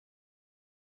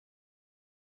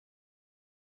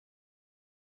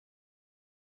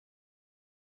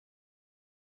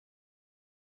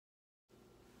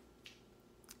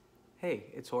Hey,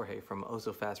 it's Jorge from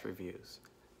Ozo Fast Reviews.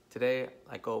 Today,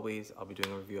 like always, I'll be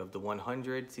doing a review of The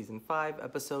 100, Season 5,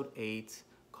 Episode 8,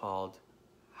 called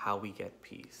How We Get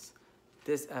Peace.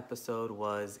 This episode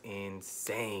was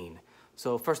insane.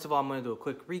 So first of all, I'm going to do a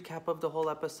quick recap of the whole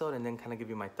episode and then kind of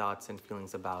give you my thoughts and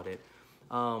feelings about it.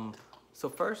 So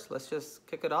first, let's just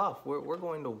kick it off. We're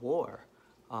going to war.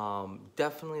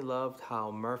 Definitely loved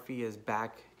how Murphy is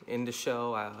back in the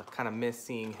show. I kind of miss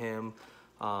seeing him.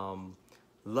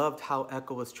 Loved how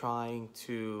Echo was trying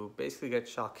to basically get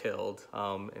Shaw killed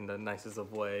in the nicest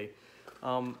of way.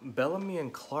 Bellamy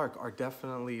and Clark are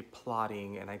definitely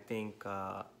plotting, and I think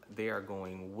they are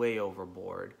going way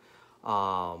overboard.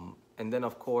 And then,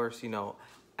 of course,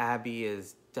 Abby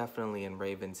is definitely in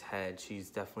Raven's head.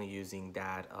 She's definitely using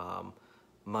that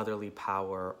motherly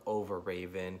power over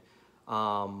Raven.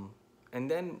 And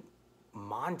then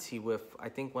Monty with, I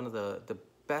think, one of the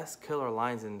best killer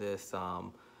lines in this.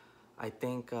 I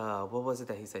think, what was it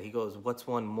that he said? He goes, "What's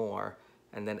one more?"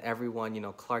 And then everyone,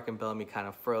 Clark and Bellamy kind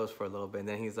of froze for a little bit. And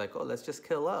then he's like, "Oh, let's just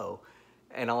kill O."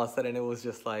 And all of a sudden it was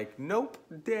just like, nope,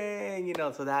 dang,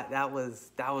 So that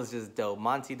was just dope.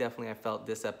 Monty definitely, I felt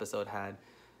this episode had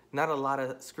not a lot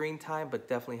of screen time, but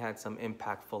definitely had some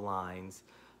impactful lines.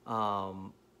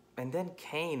 And then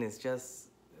Kane is just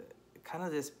kind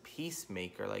of this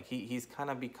peacemaker. Like he's kind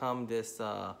of become this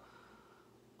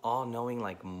all-knowing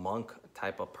like monk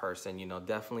type of person,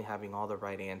 definitely having all the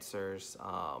right answers.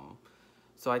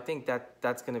 So I think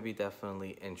that's going to be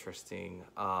definitely interesting.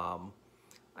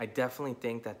 I definitely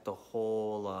think that the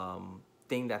whole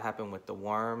thing that happened with the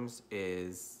worms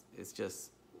is just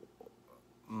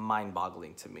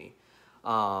mind-boggling to me.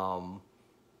 And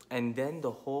then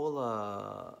the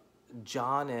whole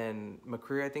John and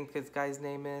McCreary, I think this guy's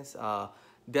name is,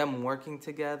 them working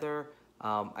together,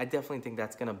 I definitely think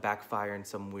that's going to backfire in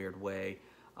some weird way.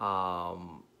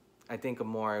 I think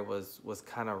Amore was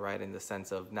kind of right in the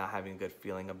sense of not having a good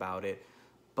feeling about it.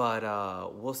 But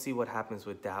we'll see what happens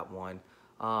with that one.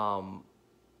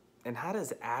 And how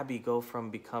does Abby go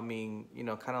from becoming,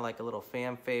 kind of like a little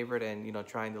fan favorite and,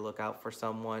 trying to look out for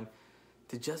someone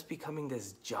to just becoming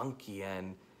this junkie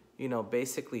and,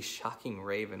 basically shocking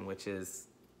Raven, which is,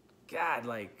 God,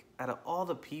 like, out of all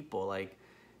the people, like,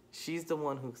 she's the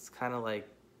one who's kind of like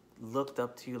looked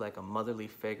up to you like a motherly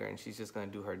figure, and she's just gonna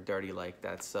do her dirty like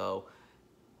that. So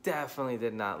definitely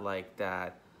did not like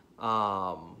that.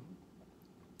 And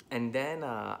then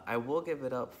I will give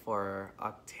it up for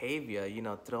Octavia,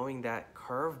 throwing that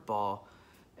curveball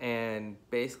and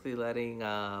basically letting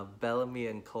Bellamy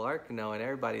and Clark know and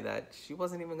everybody that she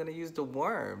wasn't even gonna use the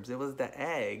worms. It was the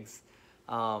eggs.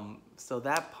 So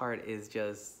that part is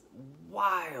just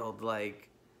wild, like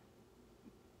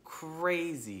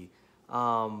crazy.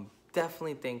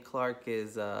 Definitely think Clark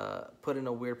is put in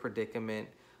a weird predicament.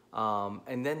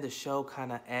 And then the show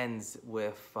kind of ends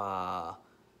with,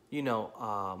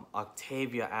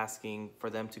 Octavia asking for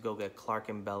them to go get Clark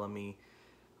and Bellamy.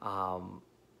 And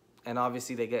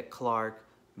obviously they get Clark.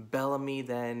 Bellamy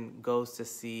then goes to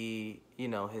see,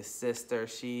 his sister.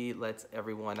 She lets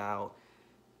everyone out.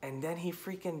 And then he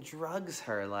freaking drugs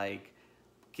her, like,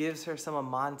 gives her some of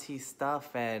Monty's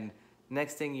stuff, and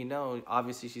next thing you know,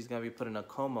 obviously she's going to be put in a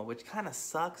coma, which kind of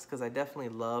sucks because I definitely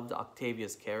loved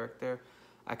Octavia's character.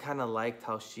 I kind of liked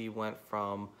how she went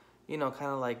from, kind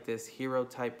of like this hero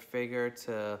type figure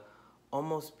to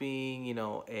almost being,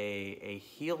 a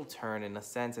heel turn in a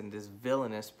sense, and this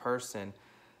villainous person.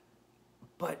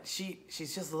 But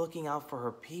she's just looking out for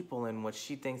her people and what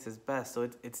she thinks is best. So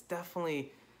it's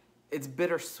definitely, it's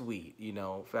bittersweet,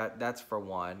 that's for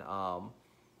one.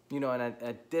 And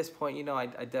at this point,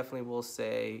 I definitely will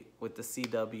say with the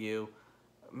CW,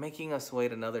 making us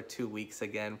wait another 2 weeks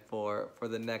again for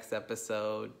the next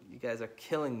episode. You guys are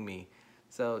killing me.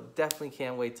 So definitely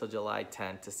can't wait till July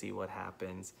 10th to see what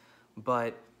happens.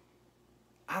 But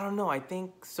I don't know. I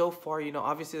think so far,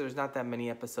 obviously there's not that many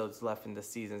episodes left in the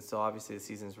season. So obviously the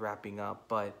season's wrapping up.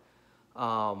 But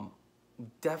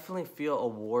definitely feel a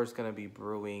war's going to be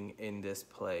brewing in this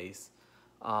place.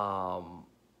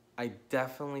 I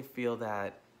definitely feel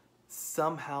that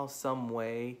somehow, some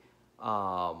way,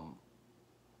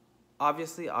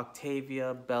 obviously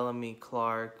Octavia, Bellamy,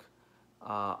 Clark,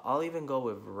 I'll even go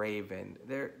with Raven.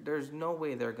 There's no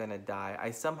way they're gonna die.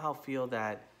 I somehow feel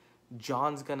that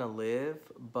John's gonna live,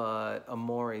 but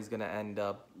Amore's gonna end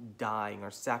up dying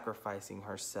or sacrificing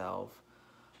herself.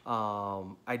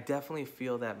 I definitely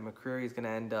feel that McCreary is gonna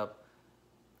end up,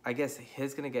 I guess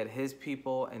he's going to get his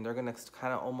people, and they're going to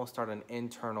kind of almost start an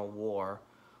internal war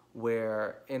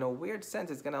where, in a weird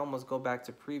sense, it's going to almost go back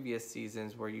to previous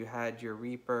seasons where you had your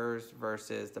Reapers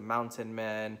versus the Mountain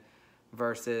Men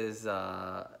versus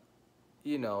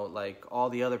you know, like all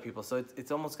the other people. So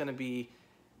it's almost going to be,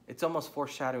 it's almost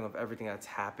foreshadowing of everything that's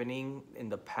happening in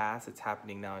the past. It's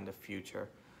happening now in the future.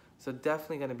 So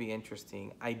definitely going to be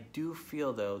interesting. I do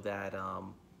feel though that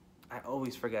I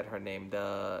always forget her name.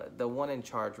 The one in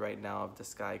charge right now of the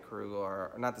Sky Crew,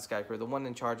 or not the Sky Crew, the one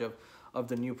in charge of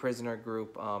the new prisoner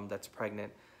group that's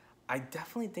pregnant. I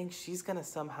definitely think she's gonna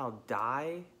somehow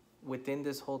die within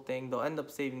this whole thing. They'll end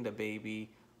up saving the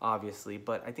baby, obviously,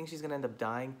 but I think she's gonna end up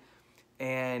dying.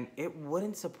 And it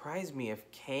wouldn't surprise me if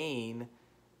Kane,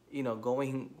 you know,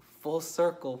 going full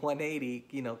circle 180,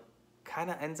 you know, kind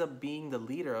of ends up being the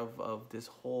leader of this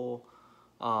whole,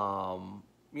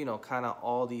 you know, kind of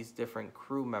all these different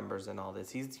crew members and all this.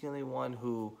 He's the only one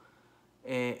who,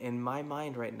 in my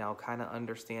mind right now, kind of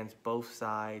understands both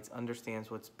sides, understands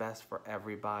what's best for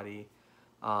everybody.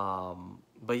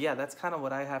 But yeah, that's kind of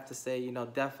what I have to say. You know,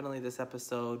 definitely this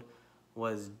episode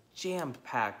was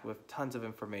jam-packed with tons of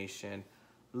information.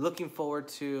 Looking forward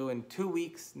to, in 2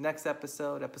 weeks, next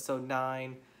episode, episode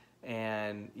 9.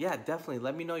 And yeah, definitely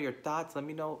let me know your thoughts. Let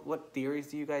me know what theories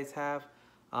do you guys have.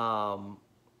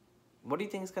 What do you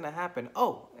think is going to happen?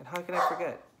 Oh, and how can I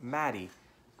forget? Maddie.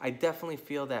 I definitely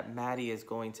feel that Maddie is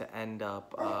going to end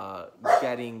up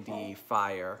getting the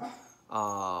fire.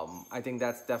 I think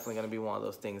that's definitely going to be one of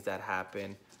those things that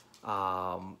happen.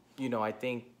 You know, I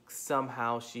think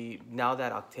somehow she, now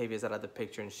that Octavia's out of the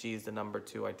picture and she's the number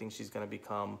 2, I think she's going to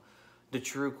become the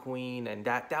true queen, and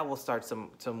that will start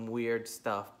some weird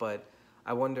stuff. But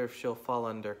I wonder if she'll fall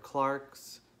under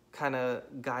Clark's kind of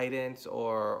guidance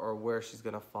or where she's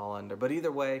going to fall under. But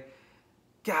either way,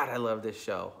 God, I love this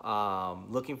show.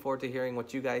 Looking forward to hearing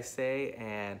what you guys say.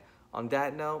 And on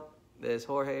that note, this is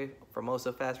Jorge from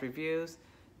Also Fast Reviews,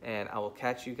 and I will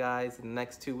catch you guys in the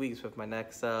next 2 weeks with my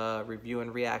next review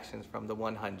and reactions from the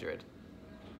 100.